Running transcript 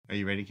Are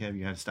you ready, Kev?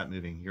 You have to stop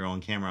moving. You're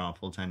on camera all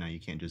full time now. You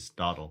can't just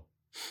dawdle.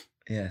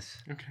 Yes.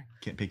 Okay.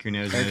 Can't pick your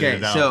nose. Okay,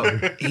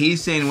 so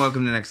he's saying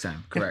welcome to next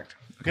time. Correct.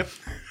 Yep.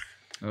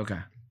 Okay.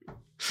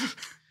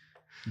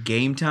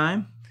 Game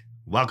time?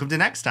 Welcome to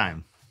next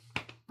time.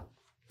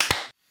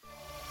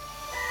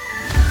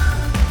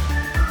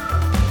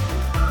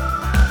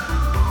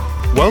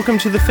 Welcome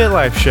to the Fit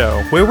Life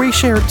Show, where we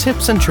share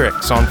tips and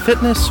tricks on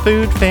fitness,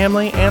 food,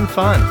 family, and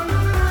fun.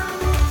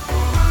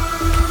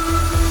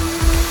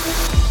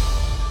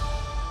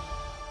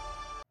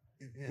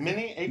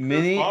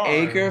 Mini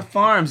Acre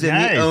Farms. And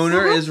Nice. the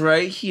owner is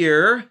right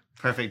here.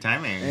 Perfect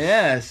timing.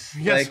 Yes.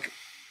 Yes.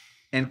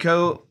 And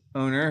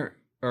co-owner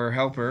or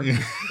helper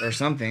or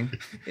something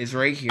is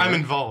right here. I'm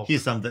involved.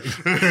 He's something.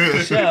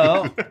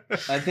 So,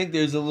 I think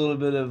there's a little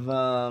bit of...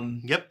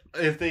 Yep.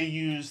 If they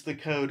use the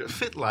code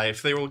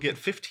FITLIFE, they will get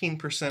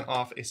 15%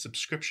 off a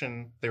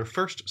subscription, their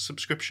first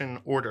subscription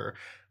order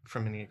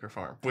from Mini Acre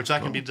Farm, which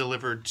can be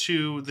delivered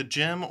to the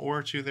gym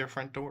or to their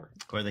front door.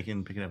 Or they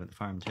can pick it up at the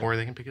farm, too. Or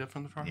they can pick it up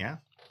from the farm. Yeah.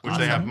 Which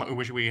they have,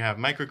 which we have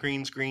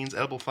microgreens, greens,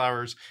 edible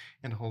flowers,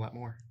 and a whole lot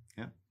more.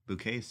 Yeah.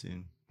 Bouquet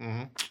soon.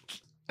 Mm-hmm.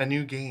 A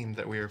new game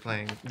that we are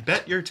playing.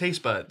 Bet your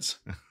taste buds.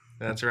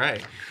 That's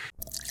right.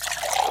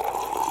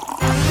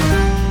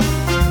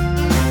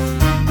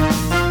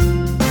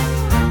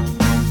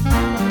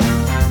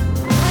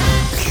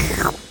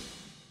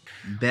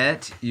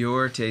 Bet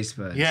your taste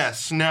buds.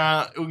 Yes.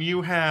 Now we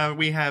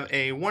have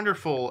a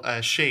wonderful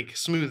shake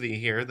smoothie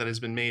here that has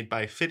been made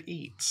by Fit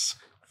Eats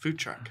food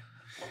truck,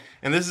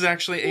 and this is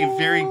actually a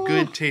very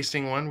good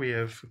tasting one. We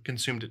have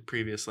consumed it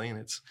previously, and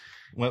it's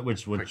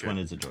Which one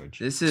is it, George?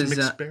 This is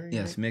mixed berry,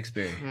 yes, right? mixed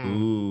berry.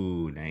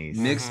 Ooh, nice.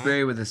 Mixed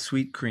berry with a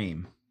sweet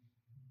cream.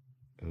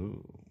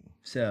 Ooh.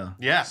 So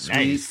yeah. sweet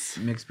Nice.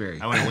 mixed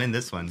berry. I want to win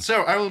this one.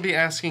 So I will be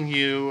asking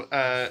you,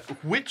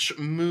 which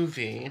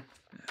movie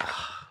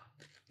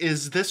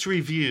is this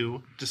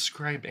review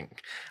describing?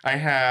 I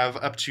have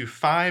up to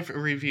 5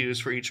 reviews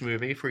for each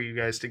movie for you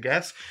guys to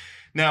guess.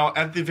 Now,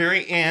 at the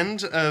very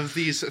end of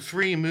these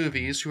 3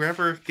 movies,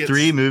 whoever gets...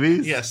 3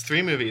 movies? Yes,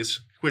 3 movies.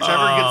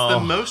 Whichever gets the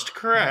most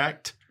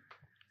correct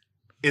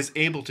is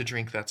able to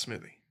drink that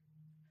smoothie.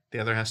 The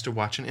other has to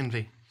watch and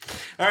envy.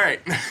 All right.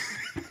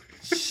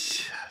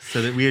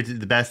 So that we are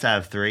the best out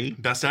of 3?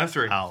 Best out of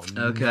 3. Oh,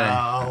 Okay. no.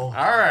 All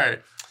right.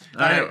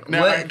 All right.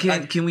 Now,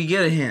 Can we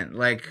get a hint?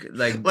 Like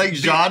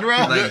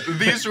genre?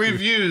 these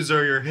reviews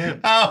are your hint.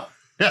 Oh.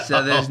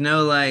 So there's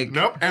no like.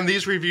 Nope. And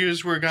these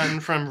reviews were gotten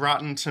from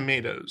Rotten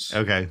Tomatoes.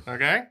 Okay.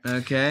 Okay?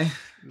 Okay.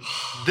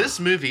 This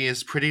movie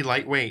is pretty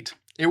lightweight.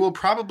 It will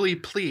probably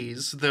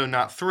please, though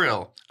not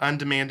thrill,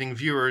 undemanding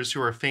viewers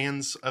who are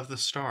fans of the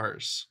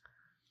stars.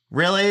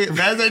 Really?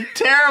 That's a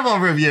terrible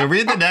review.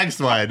 Read the next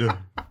one.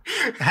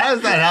 How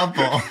is that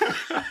helpful?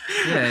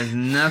 Yeah, there's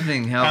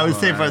nothing helpful. I would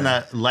say about from it.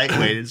 that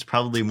lightweight, it's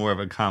probably more of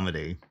a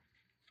comedy.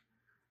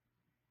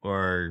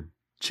 Or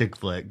chick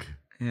flick.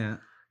 Yeah.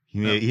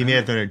 He may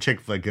have thrown a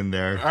chick flick in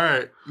there. All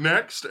right.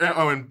 Next.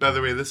 Oh, and by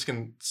the way, this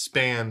can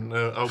span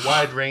a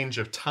wide range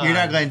of time. You're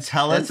not going to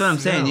tell us? That's what I'm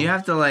saying. No. You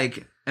have to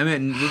like. I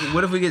mean,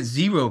 what if we get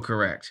 0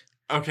 correct?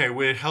 Okay.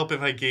 Would it help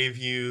if I gave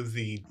you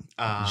the...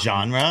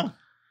 genre?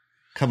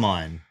 Come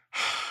on.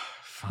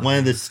 One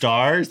of the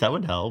stars? That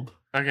would help.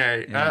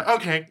 Okay. Yeah.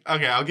 Okay.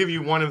 I'll give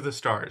you one of the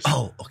stars.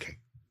 Oh, okay.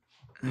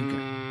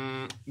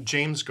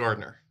 James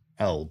Gardner.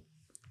 Oh.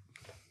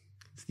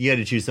 You had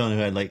to choose someone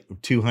who had like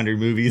 200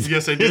 movies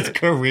Yes, I in his did.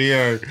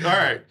 career. All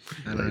right.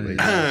 I don't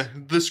know.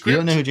 The script. You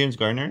don't know who James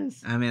Gardner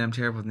is? I mean, I'm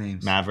terrible with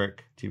names.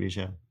 Maverick TV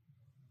show.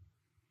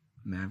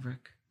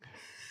 Maverick.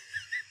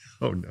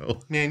 Oh no.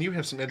 Man, you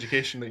have some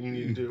education that you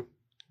need to do.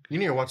 You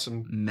need to watch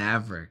some.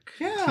 Maverick.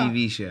 Yeah.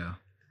 TV show.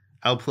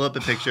 I'll pull up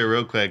a picture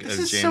real quick This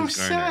of is James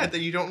so Gardner. sad that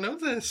you don't know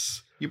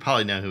this. You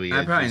probably know who he is.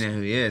 I probably know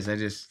who he is. I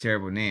just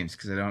terrible with names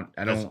because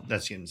I don't.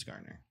 That's James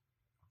Gardner.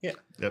 Yeah.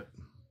 Yep.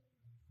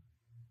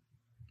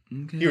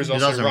 Okay. He was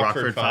There's also also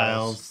Rockford Rockford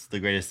Files. Files, The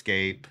Great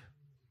Escape.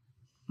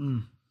 Hmm.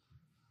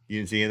 You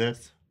didn't see any of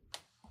this?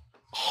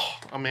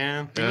 Oh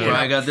man. Well,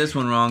 I got this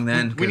one wrong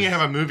then. We need to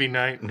have a movie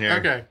night. Here.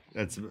 Okay.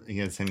 That's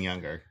against him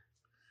younger.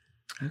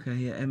 Okay,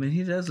 yeah. I mean,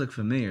 he does look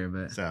familiar,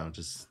 but So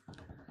just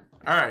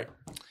All right.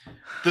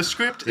 The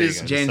script there you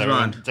is go. James So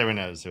everyone- Bond. so everyone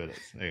knows who it is.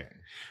 Okay.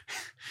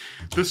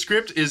 The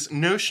script is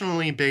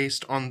notionally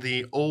based on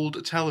the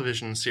old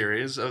television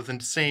series of the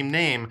same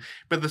name,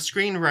 but the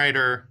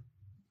screenwriter,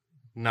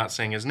 not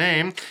saying his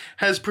name,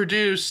 has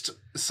produced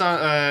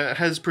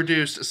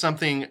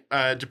something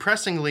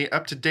depressingly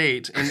up to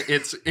date in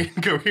its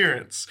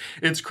incoherence.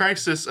 Its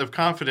crisis of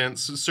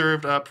confidence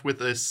served up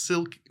with a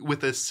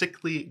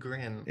sickly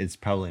grin. It's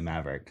probably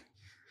Maverick.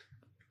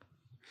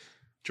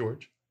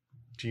 George,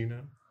 do you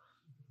know?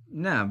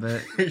 no,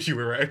 but You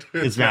were right.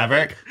 It's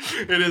Maverick?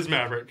 It is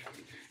Maverick.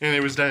 And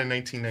it was done in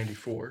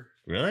 1994.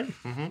 Really?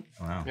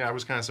 Mm-hmm. Wow. Yeah, I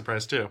was kind of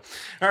surprised too.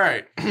 All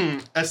right.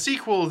 A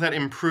sequel that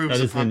improves Oh,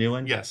 this is the new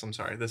one? Yes, I'm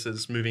sorry. This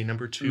is movie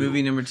number 2.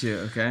 movie number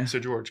 2. Okay. So,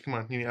 George, come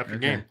on. You need to up your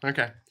Okay. game.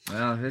 Okay.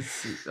 Well, if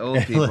it's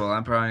old people,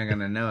 I'm probably not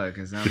gonna know it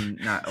because I'm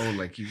not old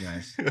like you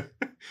guys.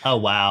 Oh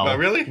wow. Oh,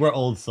 really? We're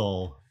old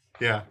soul.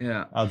 Yeah.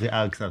 Yeah.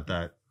 I'll accept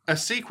that. A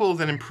sequel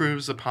that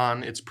improves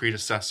upon its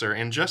predecessor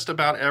in just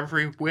about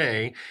every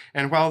way,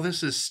 and while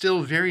this is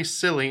still very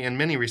silly in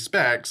many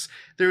respects,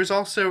 there is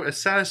also a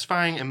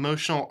satisfying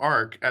emotional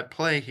arc at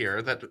play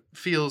here that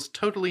feels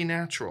totally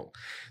natural.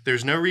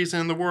 There's no reason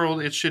in the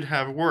world it should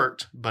have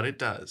worked, but it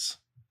does.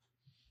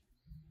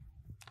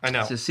 I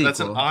know. It's a sequel. That's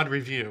an odd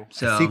review.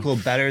 So Sequel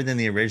better than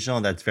the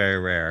original? That's very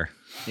rare.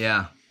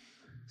 yeah.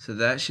 So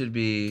that should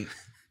be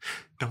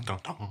Dun, dun,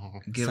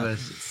 dun. give us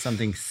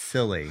Something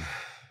silly.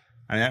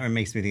 I mean, that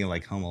makes me think of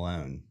like Home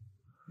Alone.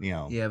 You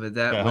know. yeah, but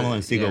that The was, Home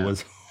Alone sequel yeah.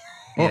 was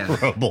Yeah.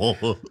 horrible.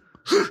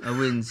 I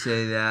wouldn't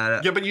say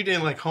that. Yeah, but you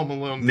didn't like Home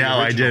Alone. No,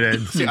 I original.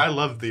 didn't. See, I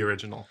loved the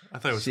original. I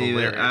thought it was See,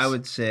 hilarious. I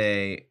would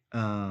say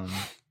I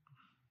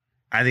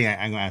think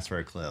I'm going to ask for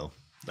a clue.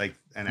 Like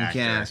an actor.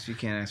 you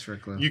can't ask for a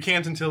clue. You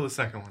can't until the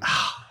second one.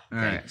 All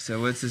right.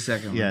 So what's the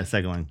second one? Yeah,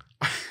 second one.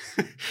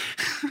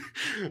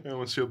 I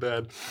almost feel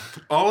bad.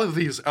 All of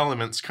these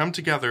elements come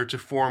together to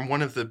form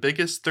one of the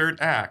biggest third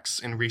acts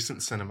in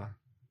recent cinema.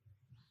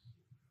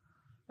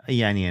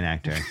 Yeah, I need an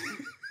actor.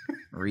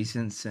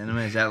 Recent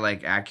cinema, is that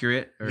like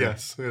accurate? Or?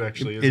 Yes, it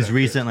actually is. Is accurate.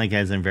 recent like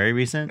as in very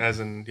recent? As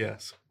in,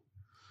 yes.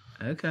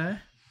 Okay.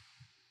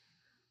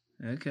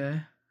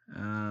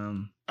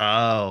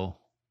 Oh.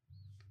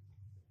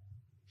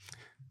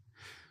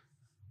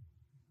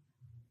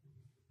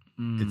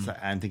 It's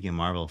I'm thinking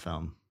Marvel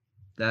film.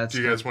 That's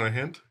Do you guys want a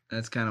hint?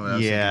 that's kind of what I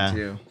was Yeah.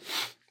 thinking too.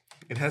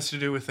 It has to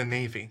do with the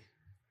Navy.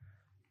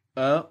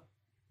 Oh,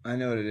 I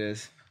know what it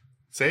is.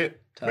 Say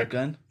it. Top Quick.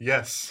 Gun.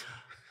 Yes.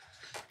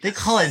 They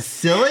call it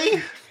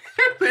silly?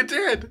 They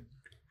did.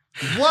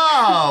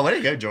 Whoa! Way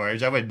to go,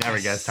 George. I would never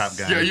guess Top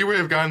Gun. Yeah, you would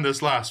have gotten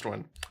this last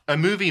one. A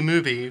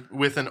movie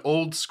with an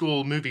old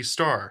school movie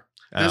star.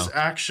 This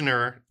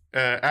actioner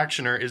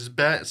is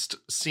best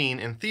seen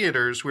in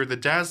theaters where the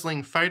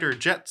dazzling fighter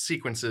jet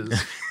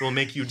sequences will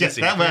make you Yes,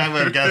 dizzy. that way I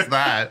would have guessed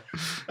that.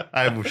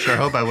 I sure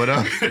hope I would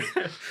have.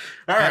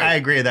 All right. I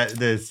agree that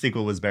the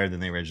sequel was better than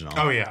the original.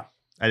 Oh, yeah.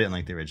 I didn't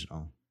like the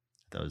original.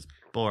 That was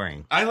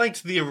boring. I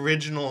liked the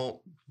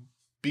original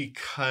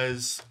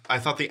because I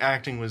thought the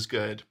acting was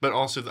good, but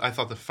also I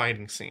thought the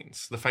fight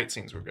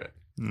scenes were good.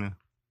 Yeah.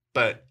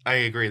 But I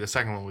agree, the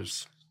second one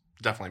was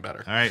definitely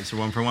better. All right, so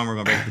 1 for 1. We're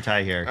going to break the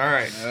tie here. All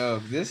right.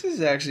 Oh, this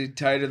is actually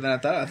tighter than I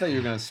thought. I thought you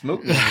were gonna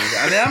smoke movies.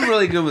 I mean, I'm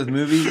really good with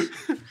movies,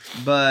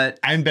 but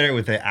I'm better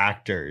with the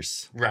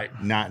actors, Right.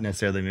 not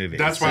necessarily movies.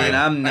 That's why- and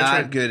I'm I not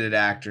tried- good at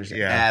actors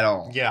Yeah. at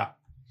all. Yeah.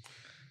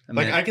 I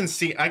mean, Like I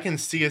can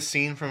see a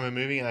scene from a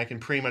movie and I can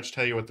pretty much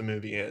tell you what the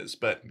movie is,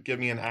 but give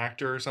me an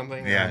actor or something,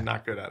 and Yeah. I'm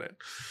not good at it.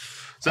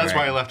 So that's All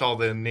right. why I left all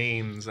the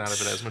names out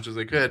of it as much as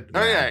I could.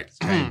 All Yeah, right. it's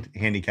trying to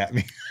handicap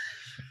me.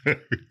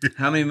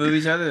 how many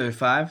movies are there? There are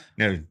 5.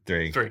 No,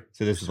 3. 3.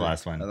 So this is the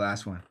last The one.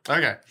 last one.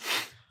 Okay.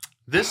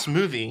 This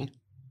movie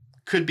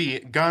could be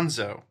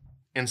Gonzo.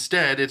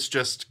 Instead, it's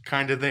just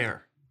kind of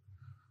there.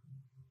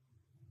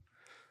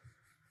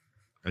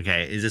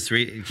 Okay, is this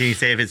can you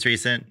say if it's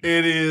recent?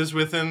 It is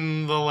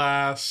within the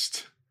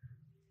last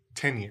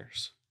 10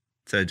 years.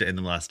 So in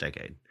the last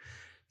decade.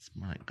 It's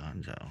more like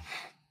Gonzo.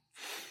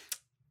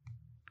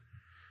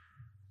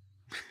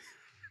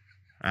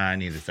 I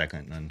need a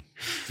second then.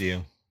 Do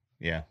you?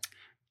 Yeah.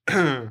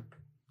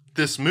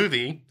 This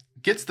movie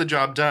gets the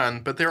job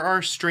done, but there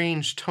are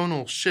strange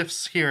tonal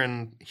shifts here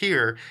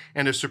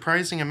and a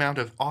surprising amount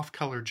of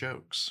off-color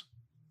jokes.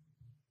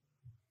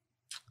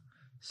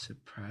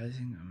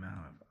 Surprising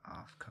amount of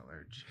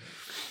off-color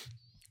jokes.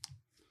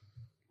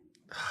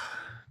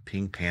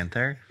 Pink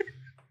Panther?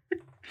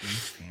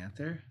 Pink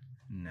Panther?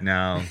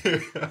 No.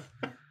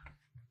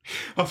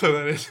 Although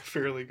that is a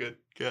fairly good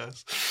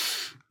guess.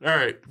 All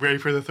right, ready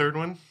for the third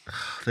one?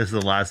 This is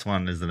the last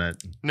one, isn't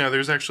it? No,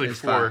 there's actually It's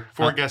four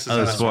five. guesses. Oh,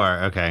 in it's this one.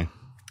 4. Okay.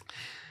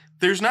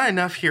 There's not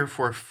enough here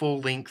for a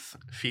full-length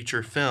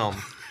feature film.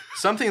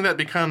 Something that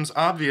becomes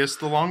obvious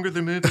the longer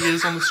the movie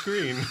is on the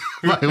screen.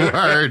 My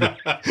word.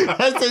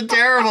 That's a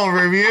terrible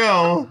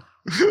review.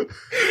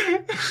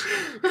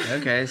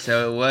 Okay,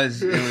 so it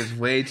was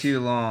way too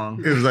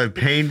long. It was a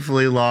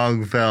painfully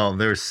long film.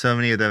 There were so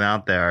many of them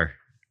out there.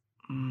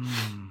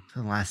 Mm. For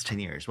the last 10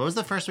 years. What was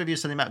the first review?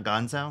 Something about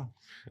Gonzo?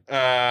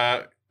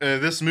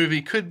 This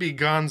movie could be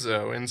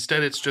Gonzo.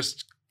 Instead, it's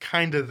just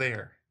kind of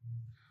there.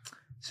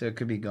 So it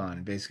could be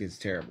gone. Basically, it's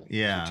terrible.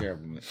 Yeah. It's a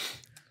terrible movie.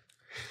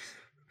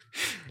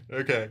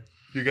 Okay,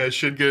 you guys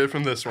should get it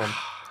from this one.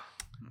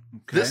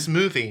 Okay. This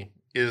movie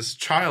is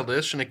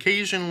childish and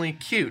occasionally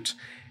cute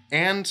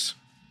and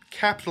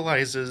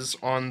capitalizes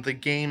on the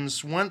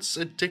game's once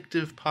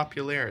addictive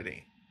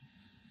popularity.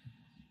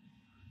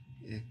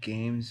 The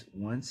game's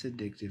once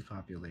addictive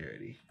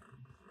popularity.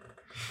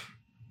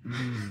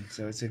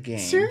 So it's a game.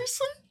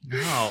 Seriously?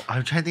 No.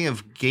 I'm trying to think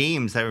of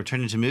games that were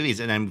turned into movies,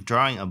 and I'm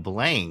drawing a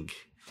blank.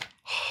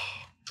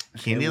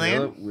 Okay,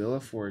 Candyland? Wheel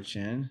of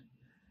Fortune.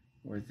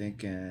 We're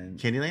thinking.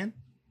 Candyland?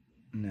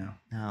 No.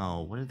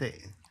 No. What are they?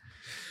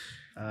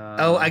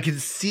 Oh, I can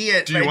see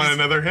it. Do you want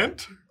another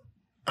hint?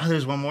 Oh,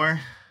 there's one more.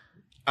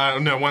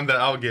 No, one that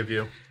I'll give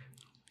you.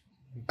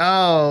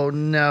 Oh,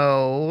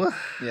 no.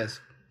 Yes.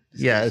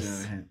 Yes.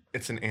 Another hint.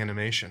 It's an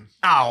animation.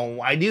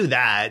 Oh, I knew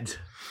that.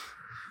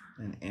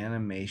 An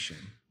animation.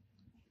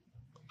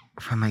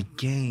 From a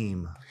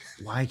game.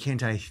 Why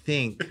can't I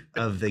think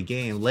of the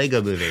game?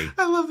 Lego Movie.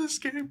 I love this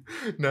game.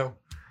 No.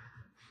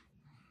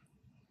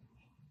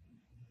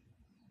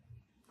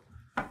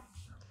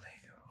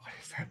 What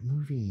is that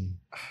movie?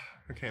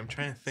 Okay, I'm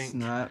trying to It's think.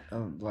 not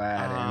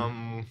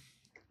Aladdin.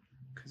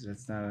 Because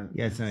that's not a.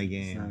 Yeah, it's not a It's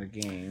game. not a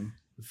game.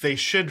 They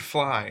should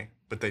fly,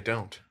 but they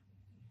don't.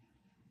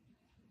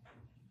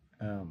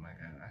 Oh my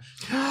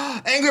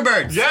gosh. Angry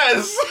Birds.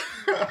 Yes!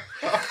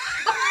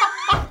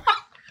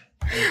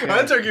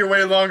 That took you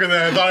way longer than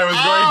I thought it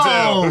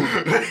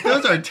was going to.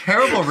 Those are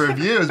terrible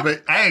reviews,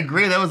 but I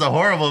agree that was a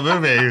horrible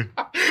movie.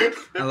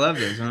 I love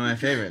this. One of my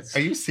favorites. Are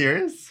you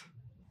serious?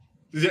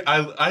 Yeah,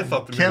 I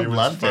thought the movie Kim was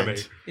loved funny.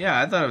 it. Yeah,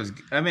 I thought it was.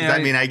 I mean, Does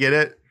that mean I get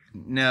it?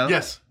 no.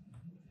 Yes,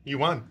 you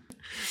won.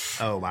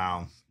 Oh,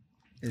 wow.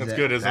 Is That's that,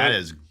 good, isn't That it?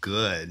 is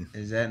good.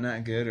 Is that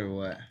not good or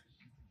what?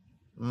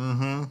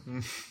 Mm-hmm.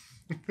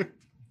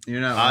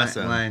 You're not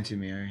Awesome. lying to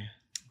me, are you?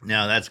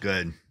 No, that's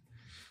good.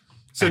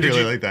 So I did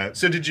really you like that.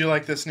 So did you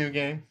like this new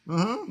game?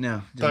 Mm-hmm.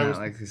 No, do Thought it not was-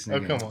 like this. Oh,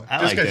 Nigga. come on. I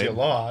Just liked because it. you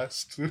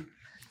lost.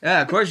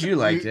 Yeah, of course you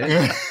liked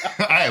it.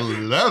 I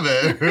love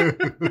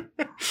it.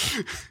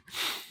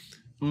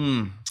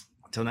 Mm.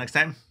 Till next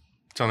time.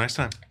 Till next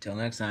time. Till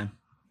next time.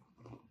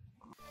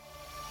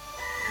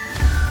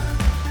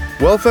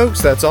 Well,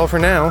 folks, that's all for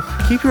now.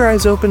 Keep your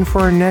eyes open for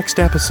our next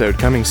episode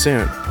coming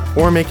soon.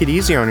 Or make it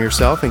easier on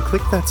yourself and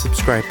click that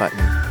subscribe button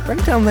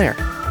right down there.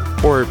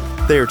 Or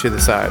there to the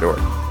side, or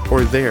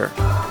there,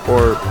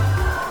 or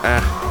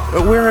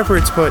wherever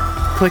it's put,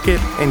 click it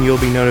and you'll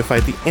be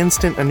notified the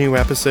instant a new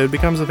episode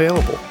becomes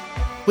available.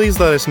 Please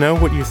let us know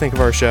what you think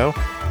of our show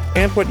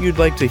and what you'd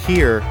like to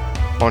hear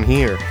on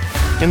here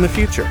in the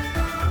future.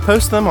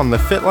 Post them on the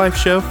Fit Life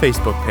Show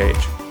Facebook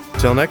page.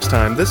 Till next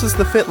time, this is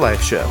the Fit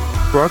Life Show,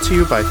 brought to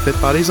you by Fit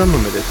Bodies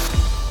Unlimited.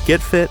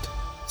 Get fit,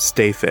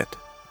 stay fit.